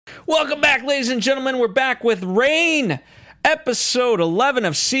Welcome back, ladies and gentlemen. We're back with Reign, episode 11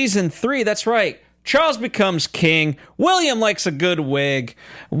 of season 3. That's right. Charles becomes king. William likes a good wig.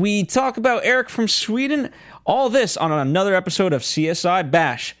 We talk about Eric from Sweden. All this on another episode of CSI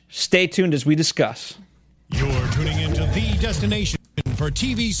Bash. Stay tuned as we discuss. You're tuning into the destination for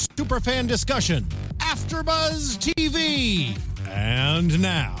TV superfan discussion, AfterBuzz TV. And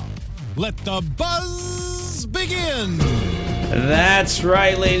now, let the buzz begin. That's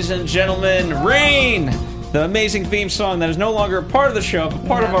right, ladies and gentlemen. Reign, the amazing theme song that is no longer a part of the show, but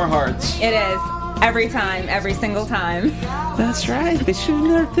part of our hearts. It is. Every time, every single time. That's right. They should have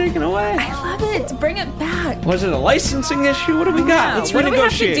never taken away. I love it. Bring it back. Was it a licensing issue? What do we got? Let's what do we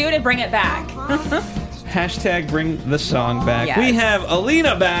have to renegotiate. do to bring it back? Hashtag bring the song back. Yes. We have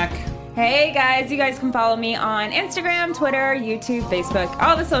Alina back. Hey guys, you guys can follow me on Instagram, Twitter, YouTube, Facebook,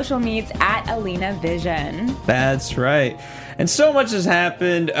 all the social medias at Alina Vision. That's right. And so much has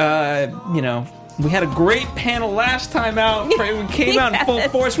happened. We had a great panel last time out. We came out in full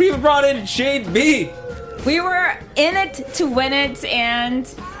force. We even brought in Jade B. We were in it to win it, and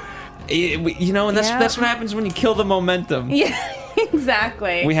that's what happens when you kill the momentum. Yeah,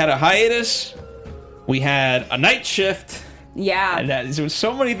 exactly. We had a hiatus. We had a night shift. Yeah. And there was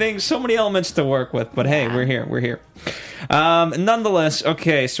so many things, so many elements to work with. But hey, we're here. Nonetheless,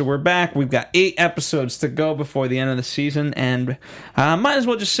 okay, so we're back. We've got 8 episodes to go before the end of the season. And might as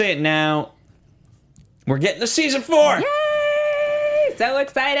well just say it now. We're getting to season 4. Yay! So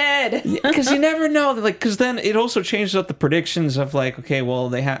excited. Because you never know. Because then it also changes up the predictions of okay,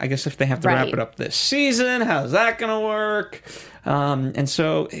 well, I guess if they have to wrap it up this season, how's that going to work? And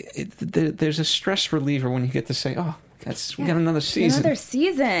so there's a stress reliever when you get to say, oh, we got another season.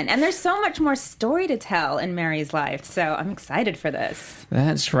 And there's so much more story to tell in Mary's life, so I'm excited for this.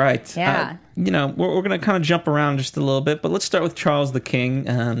 That's right. Yeah. We're going to kind of jump around just a little bit, but let's start with Charles the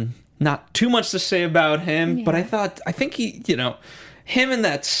King. Not too much to say about him, but I think he, him in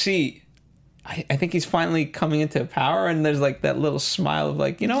that seat, I think he's finally coming into power, and there's that little smile of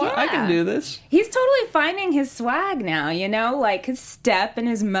what, I can do this. He's totally finding his swag now, his step and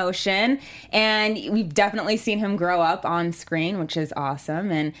his motion, and we've definitely seen him grow up on screen, which is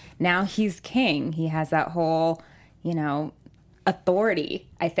awesome, and now he's king. He has that whole, authority,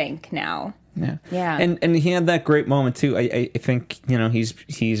 I think, now. Yeah. And he had that great moment, too. I think,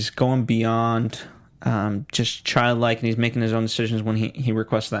 he's going beyond just childlike, and he's making his own decisions when he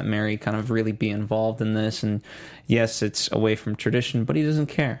requests that Mary kind of really be involved in this. And yes, it's away from tradition, but he doesn't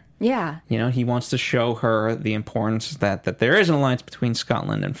care. Yeah. He wants to show her the importance that there is an alliance between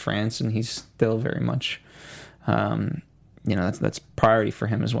Scotland and France, and he's still very much, that's priority for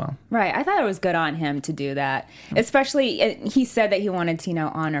him as well. Right. I thought it was good on him to do that. Especially, he said that he wanted to,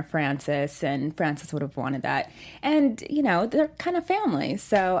 honor Frances, and Frances would have wanted that. And, they're kind of family.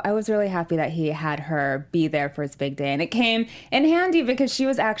 So I was really happy that he had her be there for his big day. And it came in handy because she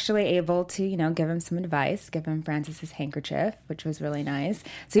was actually able to, give him some advice, give him Frances's handkerchief, which was really nice.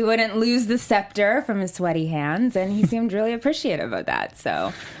 So he wouldn't lose the scepter from his sweaty hands. And he seemed really appreciative of that.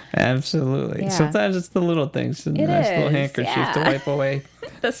 So... Absolutely. Yeah. Sometimes it's the little things, the nice little handkerchief to wipe away.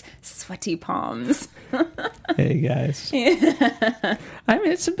 Those sweaty palms. Hey, guys. I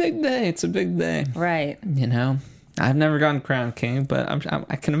mean, it's a big day. It's a big day. Right. I've never gotten crowned king, but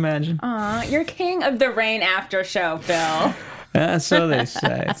I can imagine. Aw, you're king of the Reign after show, Phil. So they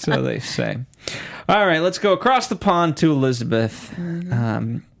say. So they say. All right, let's go across the pond to Elizabeth.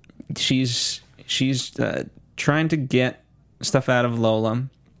 Mm-hmm. She's trying to get stuff out of Lola.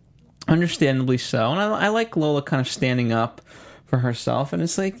 Understandably so. And I like Lola kind of standing up for herself. And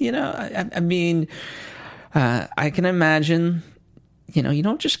it's I can imagine, you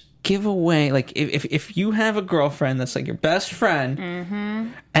don't just give away, if you have a girlfriend that's your best friend, mm-hmm.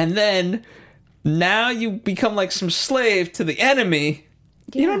 and then now you become some slave to the enemy.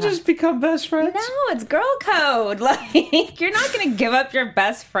 You don't just become best friends. No, it's girl code. You're not going to give up your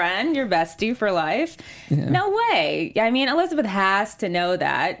best friend, your bestie for life. Yeah. No way. I mean, Elizabeth has to know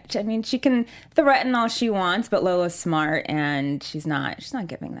that. I mean, she can threaten all she wants, but Lola's smart, and she's not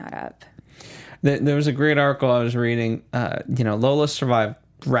giving that up. There was a great article I was reading. Lola survived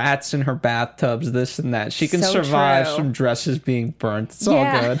rats in her bathtubs, this and that. She can survive some dresses being burnt. It's all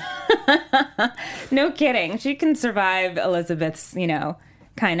good. No kidding. She can survive Elizabeth's,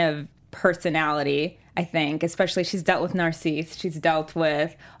 kind of personality, I think. Especially she's dealt with Narcisse. She's dealt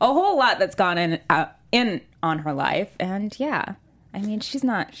with a whole lot that's gone in on her life. And she's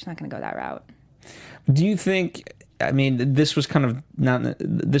not going to go that route. Do you think, this was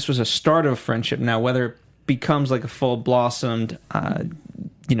this was a start of a friendship. Now, whether it becomes a full blossomed,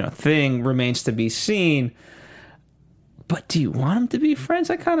 thing remains to be seen. But do you want them to be friends?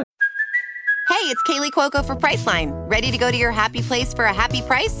 I kind of Hey, it's Kaylee Cuoco for Priceline. Ready to go to your happy place for a happy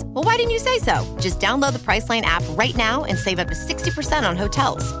price? Well, why didn't you say so? Just download the Priceline app right now and save up to 60% on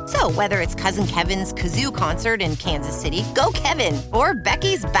hotels. So whether it's Cousin Kevin's Kazoo Concert in Kansas City, go Kevin, or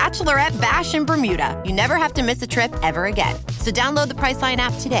Becky's Bachelorette Bash in Bermuda, you never have to miss a trip ever again. So download the Priceline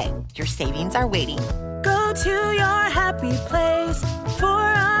app today. Your savings are waiting. Go to your happy place for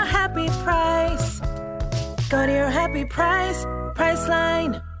a happy price. Go to your happy price,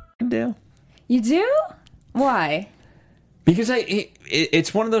 Priceline. I do. You do? Why? Because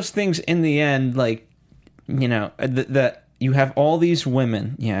it's one of those things in the end, like, you know, that you have all these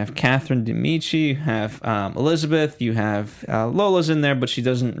women. You have Catherine Demichi, you have Elizabeth, you have Lola's in there, but she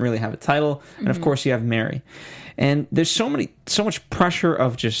doesn't really have a title. And of course you have Mary. And there's so much pressure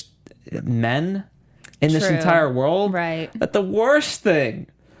of just men in this True. entire world. Right. That the worst thing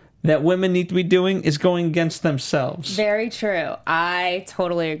that women need to be doing is going against themselves. Very true. I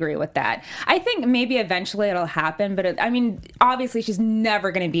totally agree with that. I think maybe eventually it'll happen, but obviously she's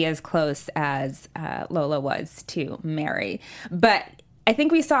never going to be as close as Lola was to Mary. But I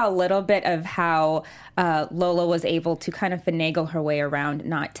think we saw a little bit of how Lola was able to kind of finagle her way around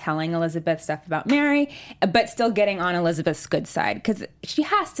not telling Elizabeth stuff about Mary, but still getting on Elizabeth's good side, because she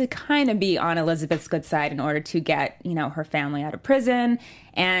has to kind of be on Elizabeth's good side in order to get, you know, her family out of prison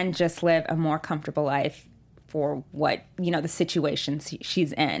and just live a more comfortable life for what, you know, the situation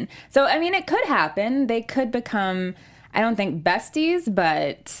she's in. So, I mean, it could happen. They could become, I don't think besties,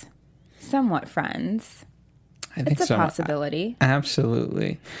 but somewhat friends. I think It's a so. possibility.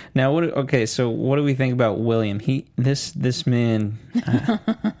 Absolutely. Now, so what do we think about William? This man.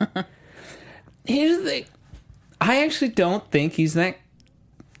 Here's the thing. I actually don't think he's that.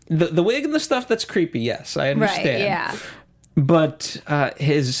 The wig and the stuff, that's creepy. Yes, I understand. Right, yeah. But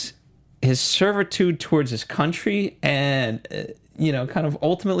his servitude towards his country and you know, kind of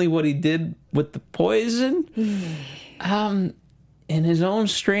ultimately what he did with the poison, in his own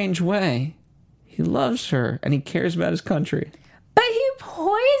strange way. He loves her, and he cares about his country. But he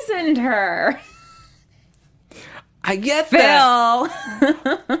poisoned her. I get that.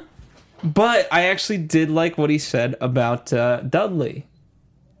 Phil. But I actually did like what he said about Dudley.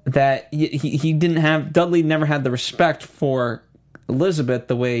 That he didn't have... Dudley never had the respect for Elizabeth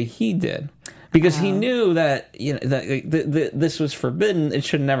the way he did. Because he knew that, you know, that this was forbidden. It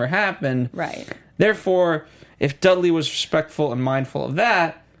should never happen. Right. Therefore, if Dudley was respectful and mindful of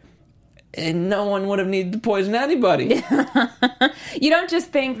that, and no one would have needed to poison anybody. You don't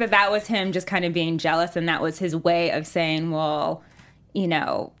just think that was him just kind of being jealous and that was his way of saying, well, you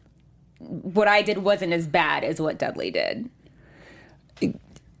know, what I did wasn't as bad as what Dudley did.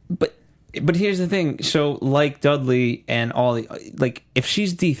 But here's the thing. So, like Dudley and all the... Like, if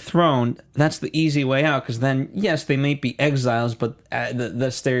she's dethroned, that's the easy way out. Because then, yes, they may be exiles, but the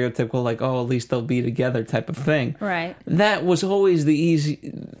stereotypical, like, oh, at least they'll be together type of thing. Right. That was always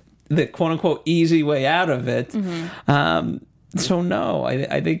the quote-unquote easy way out of it. Mm-hmm. So no,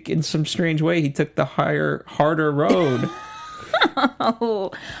 I think in some strange way he took the harder road.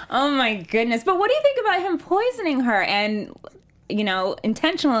 Oh my goodness. But what do you think about him poisoning her and, you know,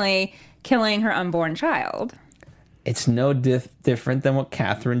 intentionally killing her unborn child? It's no different than what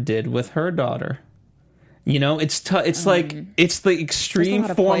Catherine did with her daughter. You know, it's like it's the extreme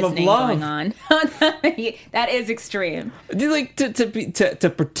form of love going on. That is extreme. Like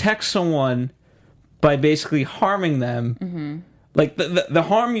to protect someone by basically harming them. Mm-hmm. Like the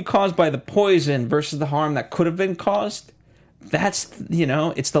harm you caused by the poison versus the harm that could have been caused. That's, you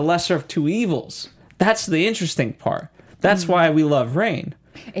know, it's the lesser of two evils. That's the interesting part. That's why we love Reign.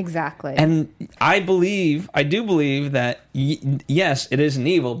 Exactly. And I do believe that, yes, it is an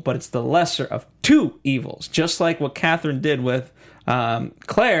evil, but it's the lesser of two evils. Just like what Catherine did with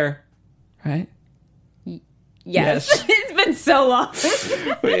Claire, right? Yes. It's been so long.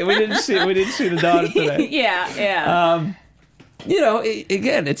 we didn't see the daughter today. Yeah. You know,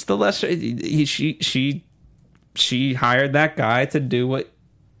 again, it's the lesser. She hired that guy to do what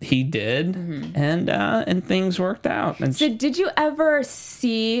he did, and things worked out. And so did you ever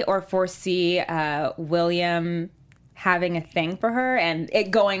see or foresee William having a thing for her and it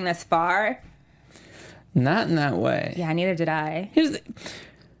going this far? Not in that way. Yeah, neither did I. Here's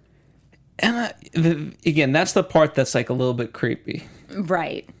again, that's the part that's like a little bit creepy.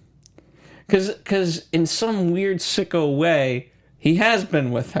 Right. Because in some weird sicko way, he has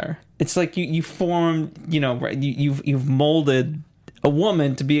been with her. It's like you formed, you know, right? You've molded a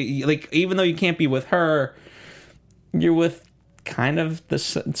woman to be like, even though you can't be with her, you're with kind of the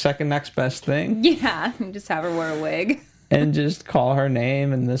second next best thing. Yeah, just have her wear a wig. and just call her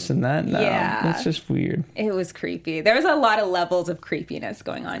name and this and that. No, Yeah. that's just weird. It was creepy. There was a lot of levels of creepiness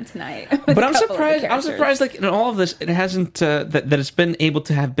going on tonight. But I'm surprised. Like in all of this, it hasn't that it's been able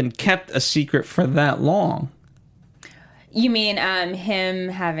to have been kept a secret for that long. You mean him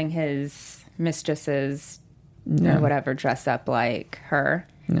having his mistresses or whatever dress up like her?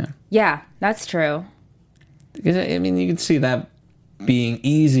 Yeah. Yeah, that's true. Because I mean, you can see that being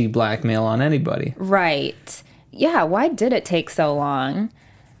easy blackmail on anybody. Right. Yeah, why did it take so long?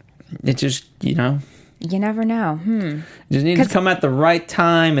 It just, You never know. it just needs to come at the right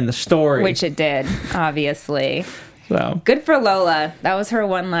time in the story. Which it did, obviously. So Good for Lola. That was her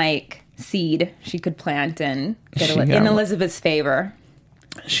one, seed she could plant and get She in got- Elizabeth's favor.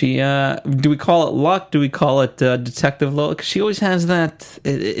 she, do we call it luck? Do we call it Detective Lola? Because she always has that.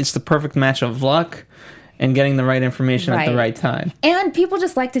 It's the perfect match of luck and getting the right information at the Right. right time. And people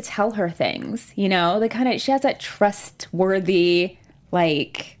just like to tell her things, They she has that trustworthy,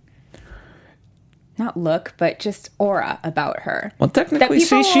 not look, but just aura about her. Well, technically,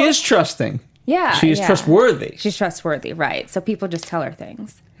 people- she is trusting. Yeah. She is yeah. trustworthy. She's trustworthy, right. So people just tell her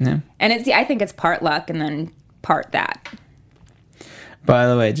things. Yeah. And I think it's part luck and then part that. By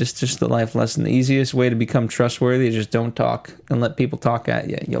the way, just the life lesson. The easiest way to become trustworthy is just don't talk and let people talk at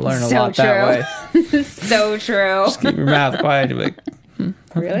you. You'll learn a So lot that true. way. So true. Keep your mouth quiet. You'll be like,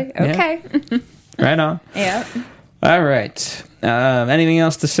 Really? Yeah. Okay. right on. Yeah. All right. Anything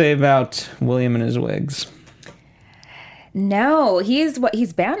else to say about William and his wigs? No, he's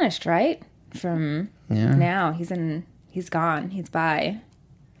banished, right? From Yeah. now. He's gone. He's by.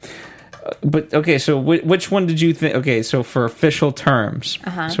 But okay, so which one did you think? Okay, so for official terms,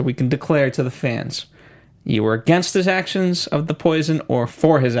 so we can declare to the fans, you were against his actions of the poison or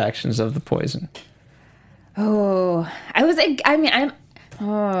for his actions of the poison. Oh, I was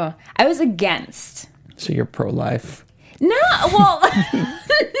against. So you're pro-life. No, well,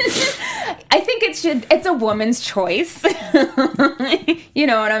 I think it's a woman's choice. You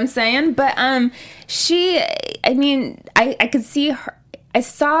know what I'm saying? But I could see her, I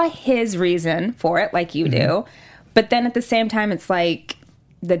saw his reason for it, like you do. But then at the same time, it's like,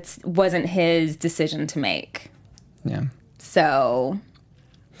 that wasn't his decision to make. Yeah. So,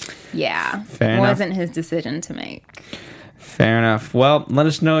 yeah, Fair enough. wasn't his decision to make. Fair enough. Well, let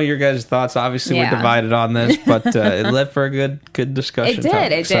us know your guys' thoughts. Obviously, we're Yeah. divided on this, but it led for a good discussion. It did,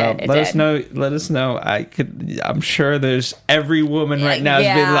 topic. it So did, it let us did. know. Let us know. I'm sure there's every woman right now has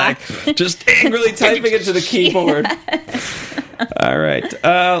been Yeah. like just angrily typing into the keyboard. All right.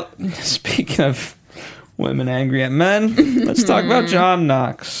 Speaking of women angry at men, let's talk about John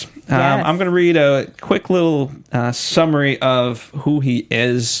Knox. Yes. I'm going to read a quick little summary of who he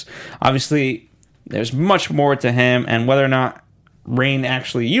is. Obviously, there's much more to him, and whether or not Rain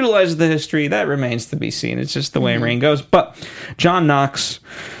actually utilizes the history, that remains to be seen. It's just the way Rain goes. But John Knox,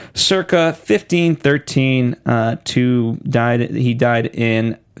 circa 1513, he died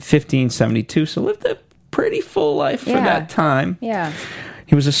in 1572, so lived a pretty full life for Yeah. that time. Yeah.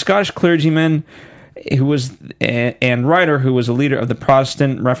 He was a Scottish clergyman who was and writer who was a leader of the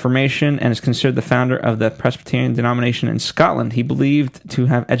Protestant Reformation and is considered the founder of the Presbyterian denomination in Scotland. He believed to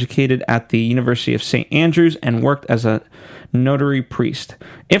have educated at the University of St. Andrews and worked as a notary priest.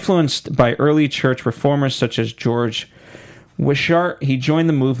 Influenced by early church reformers such as George Wishart, he joined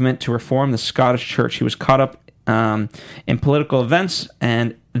the movement to reform the Scottish church. He was caught up in political events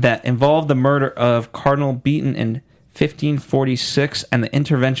and that involved the murder of Cardinal Beaton in 1546 and the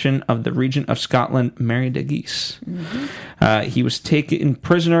intervention of the Regent of Scotland, Mary de Guise. He was taken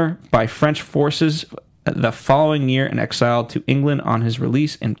prisoner by French forces the following year and exiled to England on his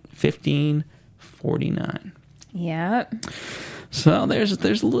release in 1549. Yeah. So there's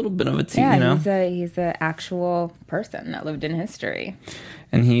a little bit of a Yeah, you know, he's an actual person that lived in history.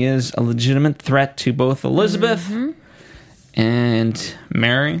 and he is a legitimate threat to both Elizabeth and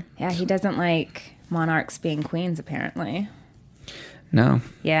Mary. Yeah, he doesn't like monarchs being queens, apparently. No,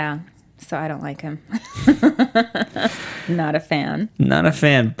 Yeah, so I don't like him. Not a fan. not a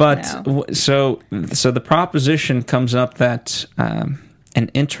fan. But No. so the proposition comes up that an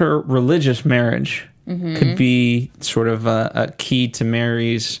interreligious marriage could be sort of a key to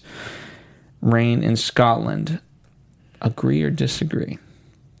Mary's reign in Scotland. Agree or disagree?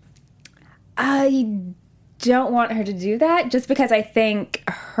 I don't want her to do that just because I think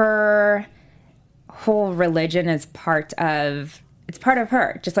her whole religion is part of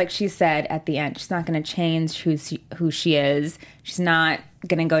her. Just like she said at the end, she's not going to change who she is. She's not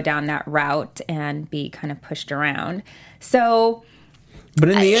going to go down that route and be kind of pushed around. So, But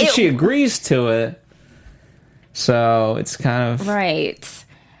in the end, It- she agrees to it. So it's kind of right.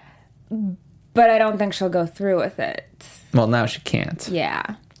 But I don't think she'll go through with it. Well, now she can't.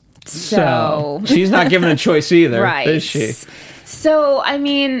 Yeah. So she's not given a choice either, Right. is she? So, I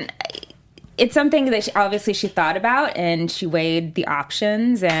mean, it's something that obviously she thought about and she weighed the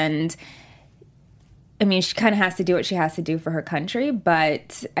options. And, I mean, she kind of has to do what she has to do for her country.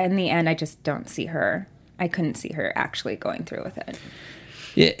 But in the end, I just don't see her. I couldn't see her actually going through with it.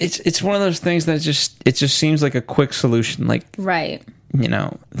 Yeah, it's one of those things that it just seems like a quick solution. Like, Right. you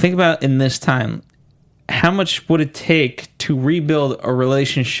know, think about in this time, how much would it take to rebuild a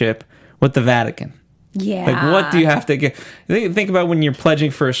relationship with the Vatican? Yeah. Like, what do you have to get? Think about when you're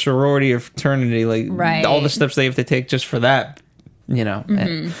pledging for a sorority or fraternity, like Right. all the steps they have to take just for that, you know.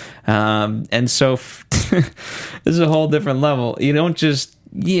 And so this is a whole different level. You don't just,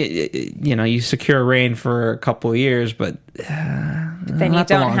 you know, you secure reign for a couple of years, but then you not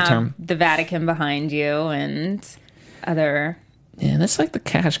the don't long have term. the Vatican behind you and other. Yeah, that's like the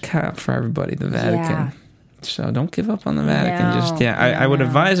cash cow for everybody, the Vatican. Yeah. So don't give up on the Vatican. No, I would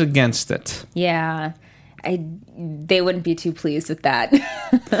advise against it. Yeah. They wouldn't be too pleased with that.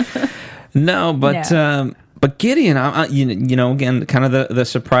 No, but Gideon, you know, again, kind of the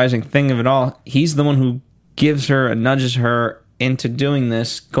surprising thing of it all, he's the one who gives her and nudges her into doing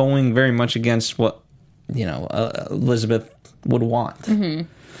this, going very much against what, you know, Elizabeth would want.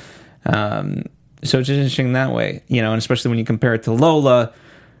 So it's interesting that way, you know, and especially when you compare it to Lola,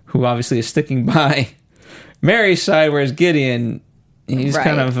 who obviously is sticking by Mary's side, whereas Gideon, he's Right.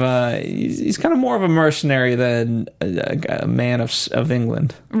 kind of he's kind of more of a mercenary than a man of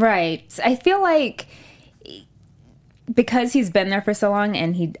England. Right. I feel like because he's been there for so long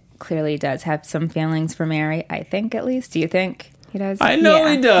and he clearly does have some feelings for Mary, I think at least. Do you think he does? I know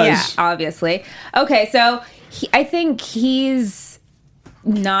he does. Yeah, obviously. Okay, so I think he's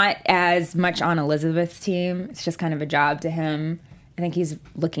not as much on Elizabeth's team. It's just kind of a job to him. I think he's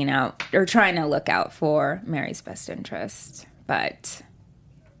looking out or trying to look out for Mary's best interest. But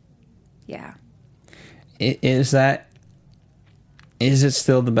yeah. Is it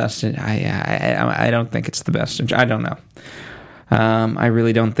still the best? I don't think it's the best. I don't know. I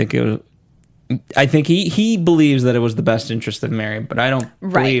really don't think it was. I think he believes that it was the best interest of Mary, but I don't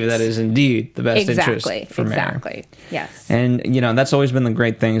believe that is indeed the best interest for Mary. Exactly. Yes. And you know, that's always been the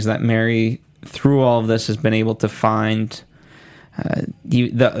great thing is that Mary, through all of this, has been able to find.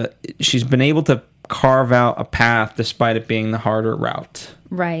 She's been able to carve out a path despite it being the harder route.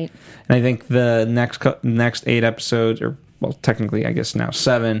 Right. And I think the next 8 episodes, or well, technically, I guess now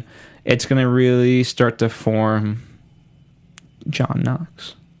 7, it's going to really start to form John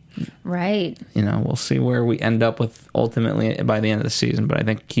Knox. Right. You know, we'll see where we end up with ultimately by the end of the season, but I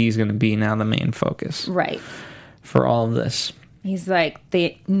think he's going to be now the main focus Right. for all of this. He's like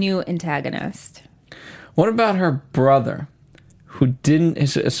the new antagonist. What about her brother, who didn't?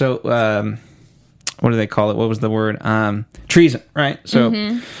 So, what do they call it? What was the word? Treason, right?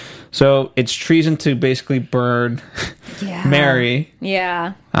 So, so it's treason to basically burn Yeah. Mary.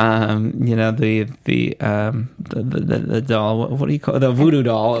 Yeah. You know, the doll. What do you call it? The voodoo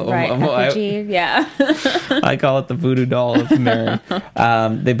doll? Right. Effigy. Yeah. I call it the voodoo doll of Mary.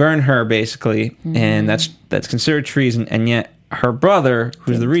 They burn her basically, and that's considered treason. And yet her brother,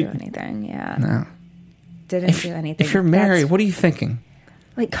 who's Didn't the do anything. Yeah. no. Didn't do anything. If you're Mary, That's- what are you thinking?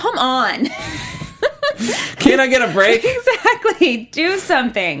 like, come on. Can I get a break? Exactly. Do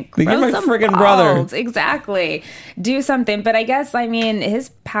something. Like, you're Grow my some friggin' brother. balls. Exactly. Do something. But I guess, I mean, his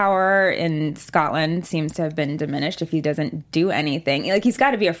power in Scotland seems to have been diminished if he doesn't do anything. Like, he's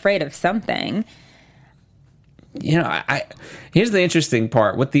got to be afraid of something. You know, I here's the interesting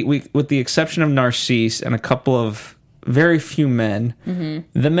part. With the exception of Narcisse and a couple of very few men,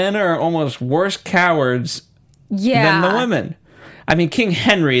 the men are almost worse cowards Yeah. than the women. I mean, King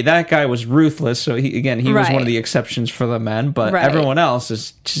Henry, that guy was ruthless. So he was Right. one of the exceptions for the men, but Right. everyone else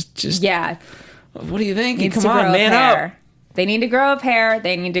is just. Yeah. What do you think? Needs Come to grow on, man hair. up. They need to grow up hair.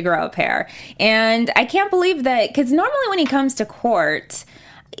 They need to grow up hair. And I can't believe that, because normally when he comes to court,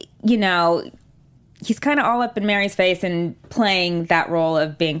 you know, he's kind of all up in Mary's face and playing that role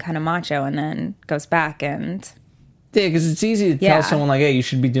of being kind of macho, and then goes back and Yeah, because it's easy to tell Yeah. someone like, "Hey, you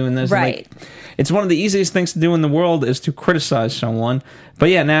should be doing this." And, Right. like, it's one of the easiest things to do in the world is to criticize someone, but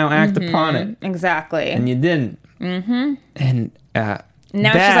yeah, now act upon it, exactly. and you didn't. Mm-hmm. And Now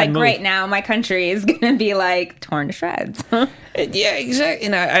she's bad like, move. great, now my country is going to be like torn to shreds. Yeah, exactly.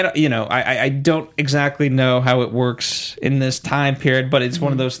 And I don't, you know, I don't exactly know how it works in this time period, but it's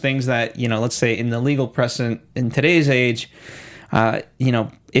one of those things that, you know, let's say in the legal precedent in today's age, you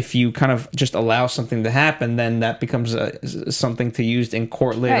know, if you kind of just allow something to happen, then that becomes something to use in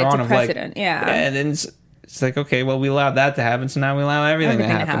court later Right, it's on. a Of like, precedent, yeah. and then it's like, okay, well, we allowed that to happen, so now we allow everything to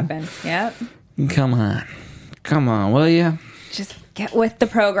happen. Yep. Come on. Come on, will you? Just get with the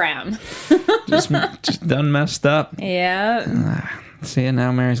program. Just done messed up. Yeah. See,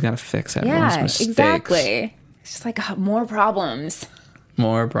 now Mary's got to fix everyone's Yeah, mistakes. exactly. It's just like more problems.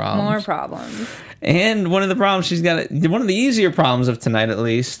 More problems. More problems. And one of the problems she's got, one of the easier problems of tonight at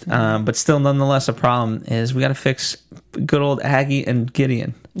least, but still nonetheless a problem, is we got to fix good old Aggie and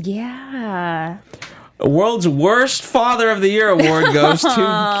Gideon. Yeah. The world's worst Father of the Year award goes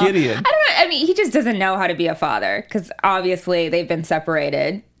to Gideon. I don't know. I mean, he just doesn't know how to be a father because obviously they've been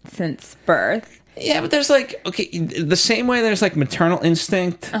separated since birth. Yeah, but there's like, okay, the same way there's like maternal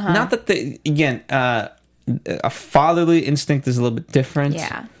instinct. Not that a fatherly instinct is a little bit different.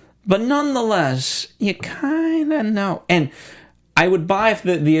 Yeah. But nonetheless, you kind of know. And I would buy if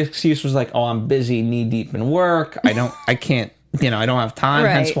the excuse was like, oh, I'm busy, knee deep in work. I don't have time.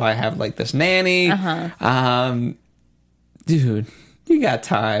 Right. Hence why I have like this nanny. Dude, you got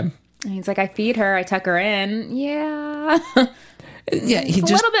time. And he's like, I feed her, I tuck her in. Yeah. Yeah, It's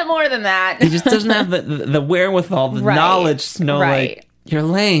a little bit more than that. he just doesn't have the wherewithal, the Right. knowledge to know, Right. like, you're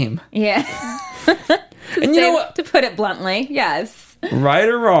lame. Yeah. And you know what? To put it bluntly, yes. Right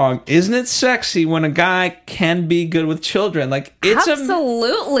or wrong, isn't it sexy when a guy can be good with children? Like, it's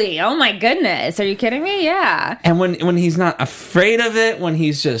Absolutely. Oh my goodness. Are you kidding me? Yeah. and when he's not afraid of it, when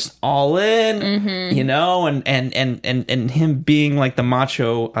he's just all in, you know, and him being like the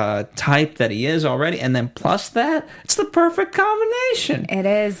macho type that he is already, and then plus that, it's the perfect combination. It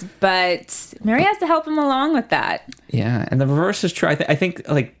is, but Mary has to help him along with that. Yeah, and the reverse is true. I think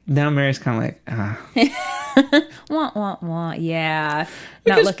like now Mary's kind of like, Wah, wah, wah. Yeah. Not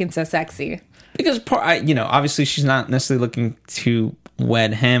Because- looking so sexy. because obviously she's not necessarily looking to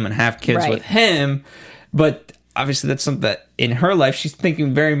wed him and have kids Right. with him, but obviously that's something that in her life she's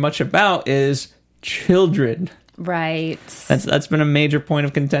thinking very much about is children. Right. That's been a major point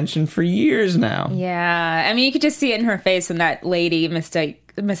of contention for years now. Yeah. I mean, you could just see it in her face when that lady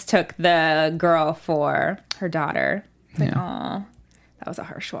mistook the girl for her daughter. It's like, oh, that was a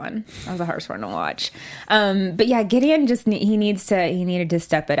harsh one. That was a harsh one to watch. But yeah, Gideon he needed to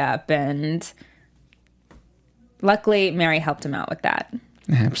step it up, and luckily Mary helped him out with that.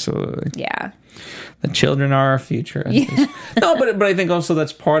 Absolutely. Yeah. The children are our future. No, but I think also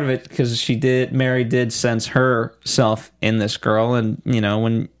that's part of it because Mary did sense herself in this girl, and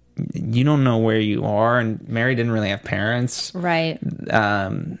when you don't know where you are, and Mary didn't really have parents, Right.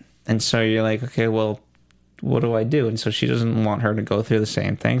 and so you're like, okay, well, what do I do? And so she doesn't want her to go through the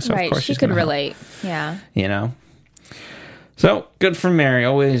same thing. So Right. of course She she's could gonna help, relate. Yeah. So good for Mary,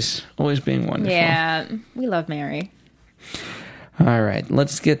 always being wonderful. Yeah. We love Mary. All right,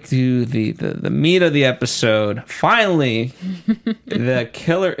 let's get to the meat of the episode. Finally, the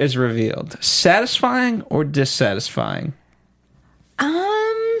killer is revealed. Satisfying or dissatisfying?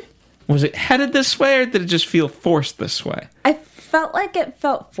 Was it headed this way, or did it just feel forced this way? I felt like it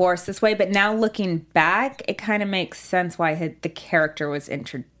felt forced this way, but now looking back, it kind of makes sense why the character was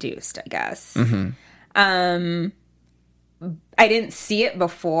introduced, I guess. I didn't see it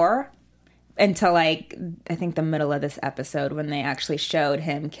before until like I think the middle of this episode when they actually showed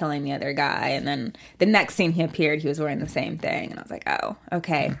him killing the other guy, and then the next scene he appeared, he was wearing the same thing, and I was like, oh,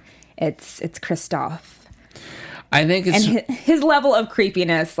 okay, it's Christoph. I think it's And his level of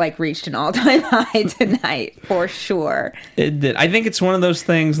creepiness like reached an all-time high tonight, for sure. it did. I think it's one of those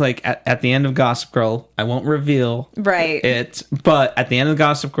things like at the end of Gossip Girl. I won't reveal Right. it, but at the end of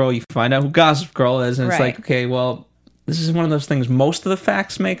Gossip Girl, you find out who Gossip Girl is, and it's Right. like, okay, well, this is one of those things. Most of the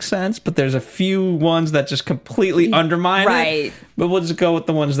facts make sense, but there's a few ones that just completely undermine Right. it. But we'll just go with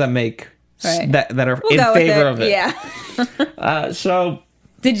the ones that make Right. that are We'll in go with favor of it. Yeah. So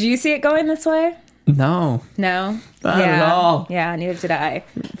Did you see it going this way? no, No. Not at all. Yeah, neither did I.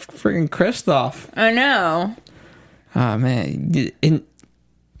 freaking Christoph. I know. Oh man,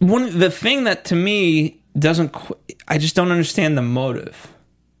 the thing that to me doesn't, I just don't understand the motive.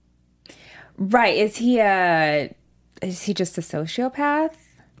 Right. Is he just a sociopath?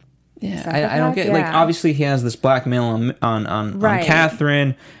 Yeah, Psychopath? I don't get like Yeah. obviously he has this blackmail on Right.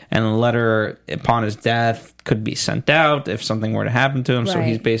 Catherine, and a letter upon his death could be sent out if something were to happen to him. So Right.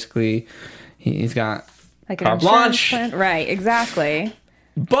 he's basically he's got Like an carte insurance blanche. plan? Right, exactly.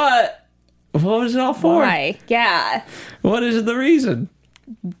 But what was it all for? Why? Yeah. What is the reason?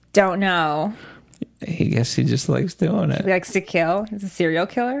 Don't know. I guess he just likes doing He it. likes to kill. He's a serial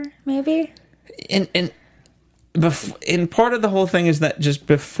killer, maybe? And part of the whole thing is that just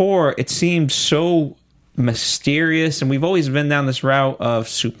before it seemed so mysterious, and we've always been down this route of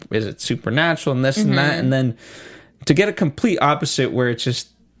is it supernatural and this and that, and then to get a complete opposite where it's just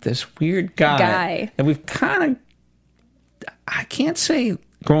this weird guy Guy. that we've kind of, I can't say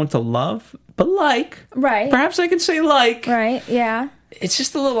grown to love, but like. Right. Perhaps I could say like. Right, yeah. It's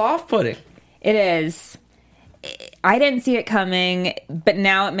just a little off-putting. It is. I didn't see it coming, but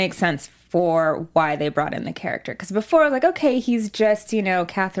now it makes sense for why they brought in the character. Because before I was like, okay, he's just,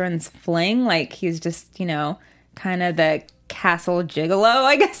 Catherine's fling. Like, he's just, kind of the castle gigolo,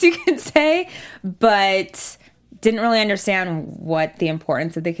 I guess you could say. But didn't really understand what the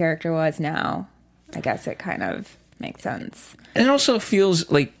importance of the character was. Now, I guess it kind of makes sense. And it also feels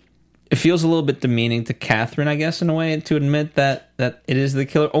like it feels a little bit demeaning to Catherine, I guess, in a way, to admit that it is the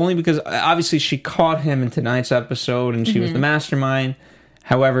killer. Only because obviously she caught him in tonight's episode and she was the mastermind.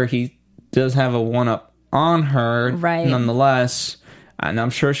 However, he does have a one-up on her, right, nonetheless. And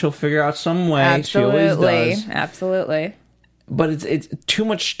I'm sure she'll figure out some way. Absolutely. She always does. Absolutely. But it's too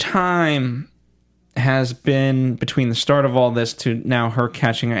much time has been between the start of all this to now her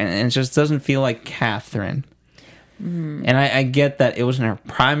catching her, and it just doesn't feel like Catherine. And I get that it wasn't her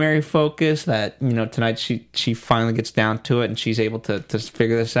primary focus, that, tonight she finally gets down to it and she's able to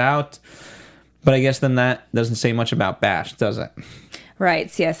figure this out. But I guess then that doesn't say much about Bash, does it? Right,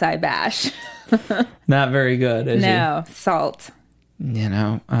 CSI Bash. Not very good, is he? No, Salt. He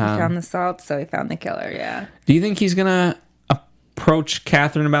Found the salt, so he found the killer, yeah. Do you think he's going to approach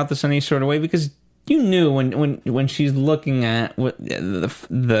Catherine about this any sort of way? Because you knew when she's looking at what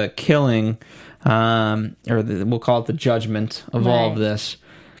the killing, we'll call it the judgment of all of this,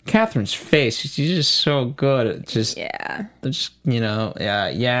 Catherine's face, she's just so good at just, no,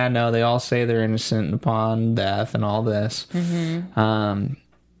 they all say they're innocent upon death and all this. But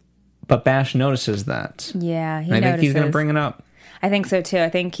Bash notices that. Yeah, he and I notices. think he's going to bring it up. I think so too. I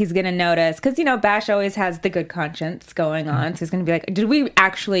think he's going to notice because, Bash always has the good conscience going on. So he's going to be like, did we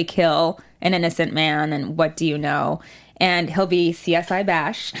actually kill an innocent man? And what do you know? And he'll be CSI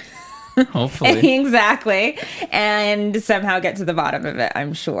Bash. Hopefully. Exactly. And somehow get to the bottom of it,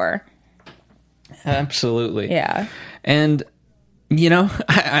 I'm sure. Absolutely. Yeah. And,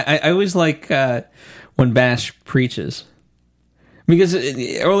 I always like when Bash preaches. Because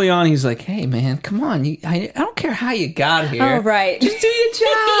early on, he's like, hey, man, come on. I don't care how you got here. Oh, right. Just do your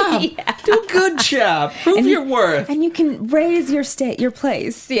job. Yeah. Do a good job. Prove your worth. And you can raise your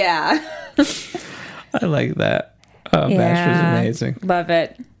place. Yeah. I like that. Oh, yeah. Bash was amazing. Love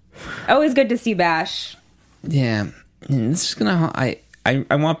it. Always good to see Bash. Yeah. And this is going to...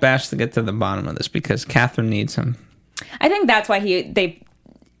 I want Bash to get to the bottom of this because Catherine needs him. I think that's why they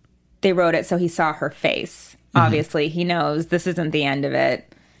wrote it so he saw her face. Obviously, he knows this isn't the end of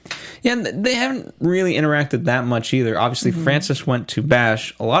it. Yeah, and they haven't really interacted that much either. Obviously, Francis went to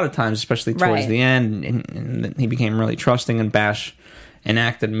Bash a lot of times, especially towards the end, and he became really trusting, and Bash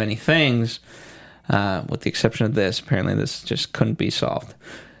enacted many things, with the exception of this. Apparently, this just couldn't be solved.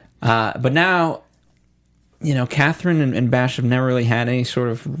 But now, Catherine and Bash have never really had any sort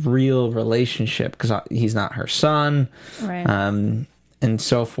of real relationship because he's not her son, right? And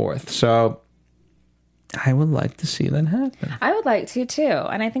so forth. So I would like to see that happen. I would like to too,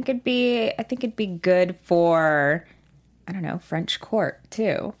 and I think it'd be good for, I don't know, French court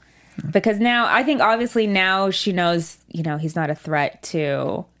too, because now I think obviously now she knows, he's not a threat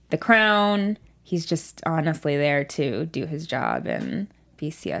to the crown. He's just honestly there to do his job and be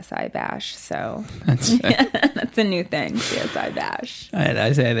CSI Bash. So that's a new thing, CSI Bash.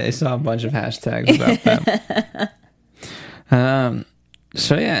 I saw a bunch of hashtags about that.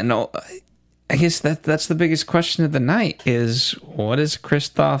 So yeah, no. I guess that's the biggest question of the night is what is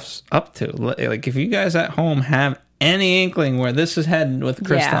Christoph's up to? Like, if you guys at home have any inkling where this is heading with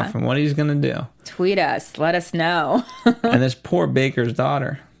Christoph and what he's going to do, tweet us. Let us know. And this poor baker's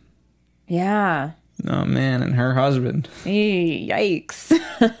daughter. Yeah. Oh, man, and her husband. Yikes.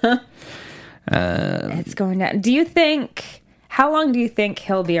 It's going down. How long do you think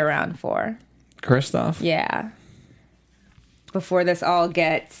he'll be around for? Christoph? Yeah. Before this all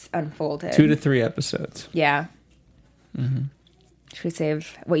gets unfolded. 2 to 3 episodes. Yeah. Mm-hmm. Should we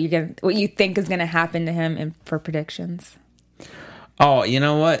save what you think is going to happen to him for predictions? Oh, you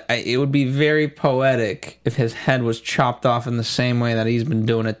know what? It would be very poetic if his head was chopped off in the same way that he's been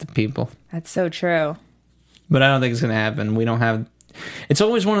doing it to people. That's so true. But I don't think it's going to happen. We don't have... It's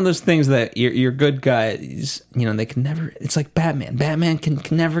always one of those things that your good guys, they can never... It's like Batman. Batman can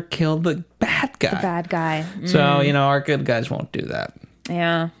never kill the bad guy. The bad guy. So, our good guys won't do that.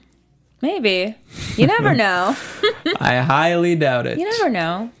 Yeah. Maybe. You never know. I highly doubt it. You never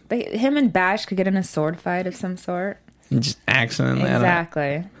know. But him and Bash could get in a sword fight of some sort. Just accidentally.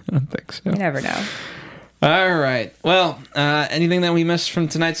 Exactly. I don't think so. You never know. All right. Well, anything that we missed from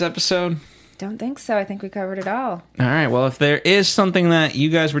tonight's episode? don't think so. I think we covered it all. All right. Well, if there is something that you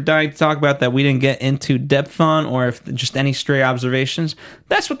guys were dying to talk about that we didn't get into depth on, or if just any stray observations,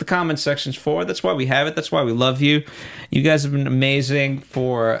 that's what the comment section's for. That's why we have it. That's why we love you. You guys have been amazing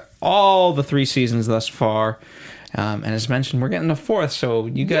for all the 3 seasons thus far. And as mentioned, we're getting a 4th, so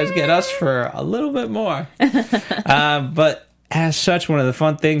you guys get us for a little bit more. But as such, one of the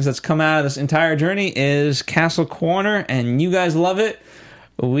fun things that's come out of this entire journey is Castle Corner, and you guys love it.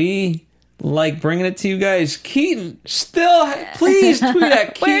 We like bringing it to you guys. Keaton, please tweet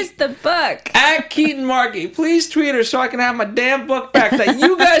at Keaton. Where's the book? At Keaton Markey. Please tweet her so I can have my damn book back that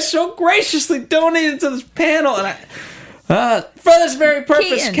you guys so graciously donated to this panel. And for this very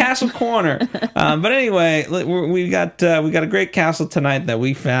purpose, Keaton. Castle Corner. But anyway, we got a great castle tonight that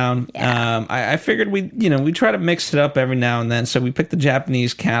we found. Yeah. I figured we try to mix it up every now and then, so we picked the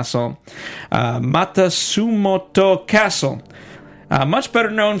Japanese castle, Matsumoto Castle. Much better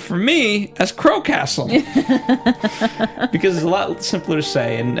known for me as Crow Castle. Because it's a lot simpler to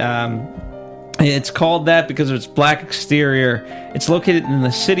say. And it's called that because of its black exterior. It's located in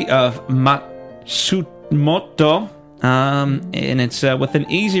the city of Matsumoto. And it's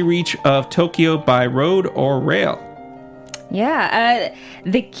within easy reach of Tokyo by road or rail. Yeah,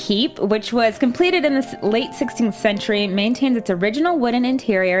 the keep, which was completed in the late 16th century, maintains its original wooden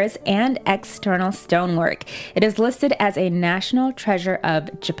interiors and external stonework. It is listed as a national treasure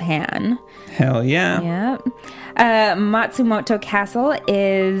of Japan. Hell yeah. Yeah. Matsumoto Castle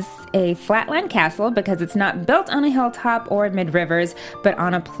is a flatland castle because it's not built on a hilltop or amid rivers, but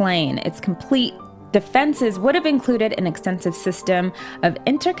on a plain. Its complete defenses would have included an extensive system of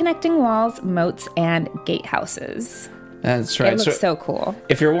interconnecting walls, moats, and gatehouses. That's right. It looks so cool.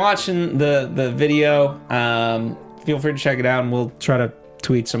 If you're watching the video, feel free to check it out, and we'll try to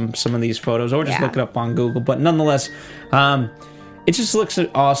tweet some of these photos, or just look it up on Google. But nonetheless, it just looks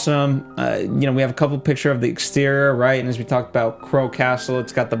awesome. We have a couple pictures of the exterior, right? And as we talked about Crow Castle,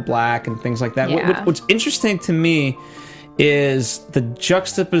 it's got the black and things like that. Yeah. What's interesting to me is the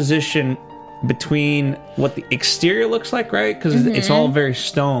juxtaposition between what the exterior looks like, right? Because it's all very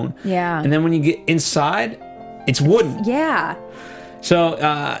stone. Yeah. And then when you get inside, it's wooden. Yeah. So,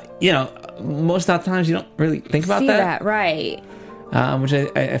 most of the times you don't really think about See that. right. Which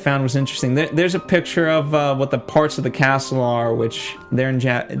I found was interesting. There's a picture of what the parts of the castle are, which they're in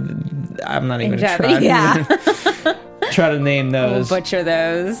I'm not even going to try to name those. We'll butcher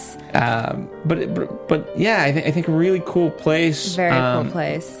those. But yeah, I think a really cool place. Very cool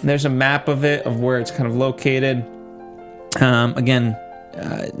place. There's a map of it, of where it's kind of located. Again,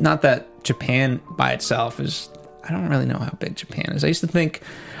 not that Japan by itself is, I don't really know how big Japan is. I used to think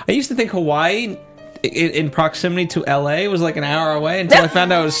Hawaii in proximity to LA was like an hour away until I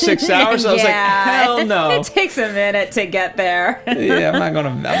found out it was 6 hours. I was like, hell no. It takes a minute to get there. Yeah, I'm not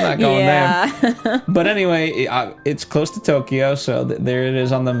going there. But anyway, it's close to Tokyo, so there it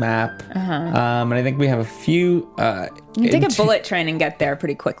is on the map. And I think we have a few. You can take a bullet train and get there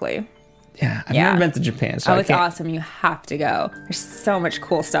pretty quickly. Yeah, I've never been to Japan, so it's awesome. You have to go. There's so much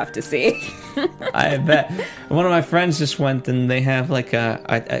cool stuff to see. I bet. One of my friends just went, and they have like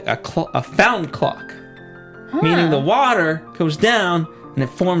a fountain clock, meaning the water goes down and it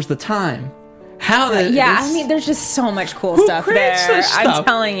forms the time. There's just so much cool stuff creates there. this stuff? I'm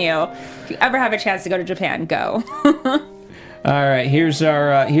telling you, if you ever have a chance to go to Japan, go. All right, here's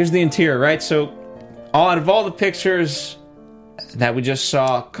the interior, right? So, out of all the pictures that we just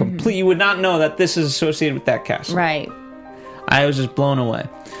saw, you would not know that this is associated with that castle. Right. I was just blown away.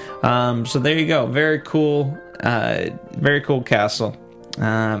 So there you go. Very cool castle.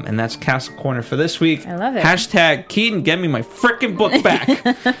 And that's Castle Corner for this week. I love it. Hashtag Keaton, get me my frickin' book back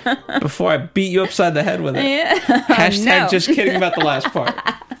before I beat you upside the head with it. Yeah. Hashtag no. just kidding about the last part.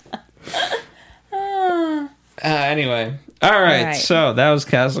 Anyway. All right. So that was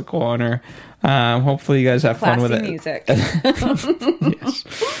Castle Corner. Hopefully you guys have fun with it. Music. Yes.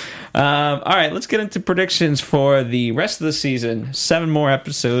 All right, let's get into predictions for the rest of the season. 7 more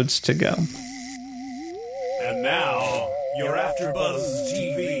episodes to go. And now, your AfterBuzz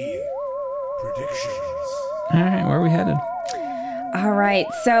TV predictions. All right, where are we headed? All right.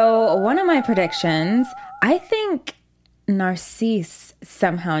 So one of my predictions, I think Narcisse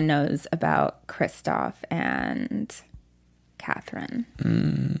somehow knows about Kristoff and Catherine.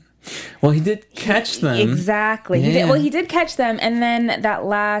 Well, he did catch them. Exactly. Yeah. He did catch them. And then that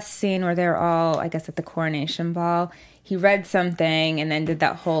last scene where they're all, I guess, at the coronation ball, he read something and then did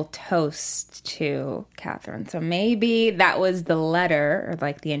that whole toast to Catherine. So maybe that was the letter, or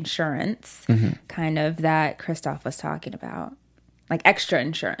like the insurance kind of, that Kristoff was talking about. like extra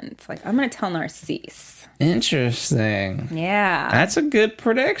insurance. Like, I'm going to tell Narcisse. Interesting. Yeah. That's a good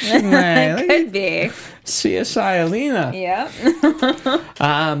prediction, man. Could be. CSI Alina. Yep.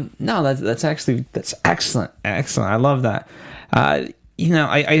 No, that's excellent. Excellent. I love that. I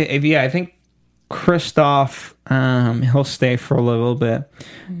think Kristoff, he'll stay for a little bit.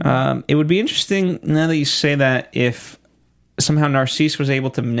 It would be interesting now that you say that if somehow Narcisse was able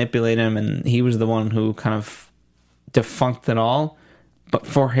to manipulate him and he was the one who kind of defunct it all, but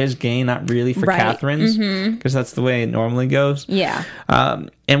for his gain, not really for Right. Catherine's, because that's the way it normally goes. Yeah.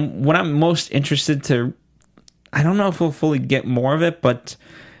 And what I'm most interested to, I don't know if we'll fully get more of it, but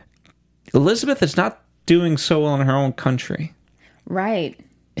Elizabeth is not doing so well in her own country. Right.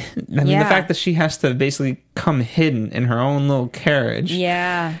 I mean, the fact that she has to basically come hidden in her own little carriage,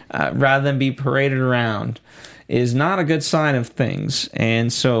 Yeah. rather than be paraded around, is not a good sign of things.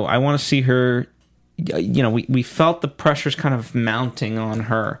 And so I want to see her. We felt the pressures kind of mounting on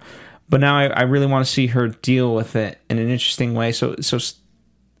her, but now I really want to see her deal with it in an interesting way.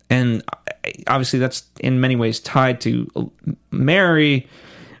 And obviously that's in many ways tied to Mary,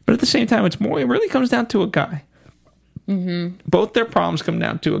 but at the same time, it really comes down to a guy. Mm-hmm. Both their problems come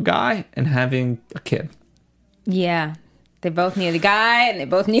down to a guy and having a kid. Yeah. They both need a guy and they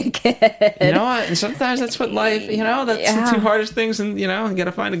both need a kid. You know what? And sometimes that's what life, that's the two hardest things. And, you got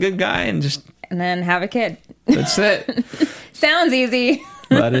to find a good guy and just... And then have a kid. That's it. Sounds easy.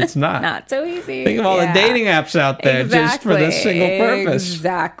 But it's not. Not so easy. Think of all the dating apps out there just for this single purpose.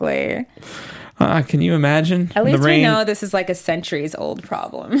 Exactly. Can you imagine? At least we know this is like a centuries-old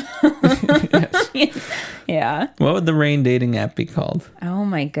problem. Yeah. What would the Rain dating app be called? Oh,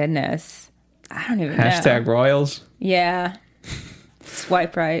 my goodness. I don't even know. Hashtag Royals? Yeah.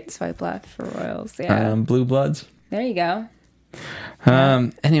 Swipe right, swipe left for Royals. Yeah. Blue Bloods? There you go.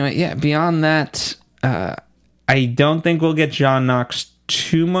 Anyway, yeah, beyond that, I don't think we'll get John Knox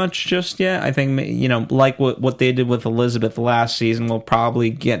too much just yet. I think, like what they did with Elizabeth last season, we'll probably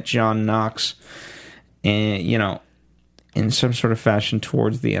get John Knox, in some sort of fashion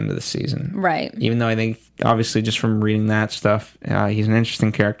towards the end of the season. Right. Even though I think, obviously, just from reading that stuff, he's an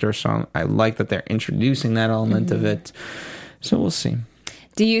interesting character, so I like that they're introducing that element of it. So we'll see.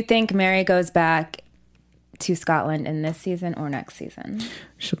 Do you think Mary goes back to Scotland in this season or next season?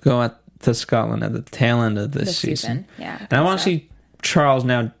 She'll go to Scotland at the tail end of this season. Yeah. And I want to see Charles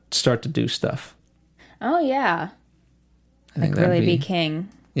now start to do stuff. Oh, yeah. I think Like really be king.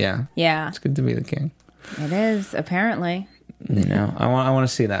 Yeah. Yeah. It's good to be the king. It is, apparently. I want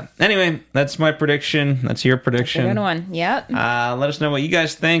to see that. Anyway, that's my prediction. That's your prediction. Good one. Yep. Let us know what you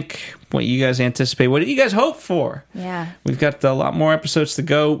guys think, what you guys anticipate, what do you guys hope for? Yeah. We've got a lot more episodes to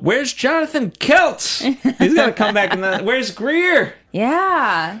go. Where's Jonathan Keltz? He's got to come back. Where's Greer?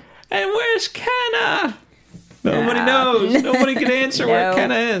 Yeah. And where's Kenna? Nobody knows. Nobody can answer where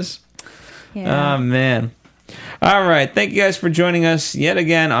Kenna is. Yeah. Oh, man. All right. Thank you guys for joining us yet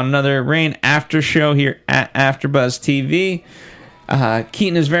again on another Rain After Show here at AfterBuzz TV.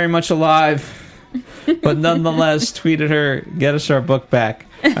 Keaton is very much alive, but nonetheless, tweet at her, get us our book back.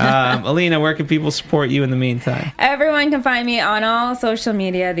 Alina, where can people support you in the meantime? Everyone can find me on all social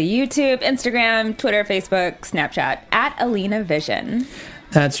media, the YouTube, Instagram, Twitter, Facebook, Snapchat, at Alina Vision.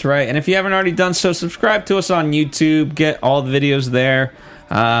 That's right. And if you haven't already done so, subscribe to us on YouTube. Get all the videos there.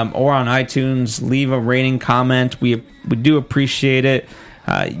 Or on iTunes, leave a rating, comment. We do appreciate it.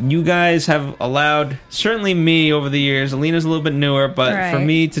 You guys have allowed, certainly me over the years, Alina's a little bit newer, but for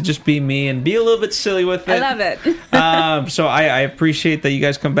me to just be me and be a little bit silly with it. I love it. So I appreciate that you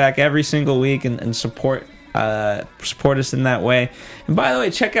guys come back every single week and support us in that way. And by the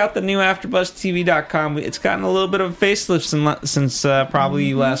way, check out the new AfterBuzzTV.com. It's gotten a little bit of a facelift since probably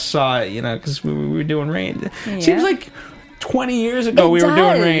you last saw it, because we were doing Rain. It seems like 20 years ago we were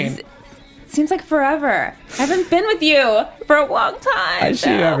doing Rain. Seems like forever. I haven't been with you for a long time. I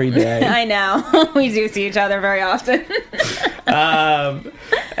see you every day. I know. We do see each other very often.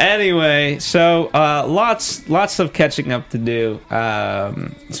 Anyway, so lots of catching up to do.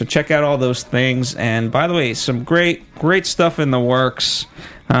 So check out all those things. And by the way, some great stuff in the works.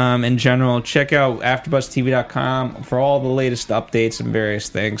 In general, check out AfterBuzzTV.com for all the latest updates and various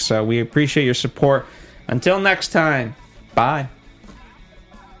things. So we appreciate your support. Until next time. Bye.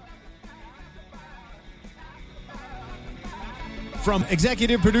 From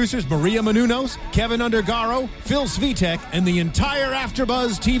executive producers Maria Menounos, Kevin Undergaro, Phil Svitek, and the entire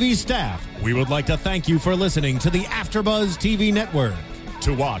AfterBuzz TV staff, we would like to thank you for listening to the AfterBuzz TV network.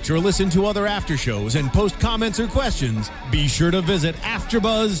 To watch or listen to other after shows and post comments or questions, be sure to visit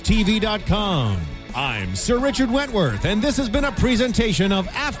AfterBuzzTV.com. I'm Sir Richard Wentworth, and this has been a presentation of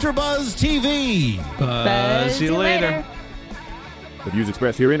AfterBuzz TV. See you later. The views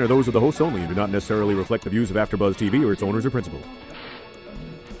expressed herein are those of the hosts only and do not necessarily reflect the views of AfterBuzz TV or its owners or principals.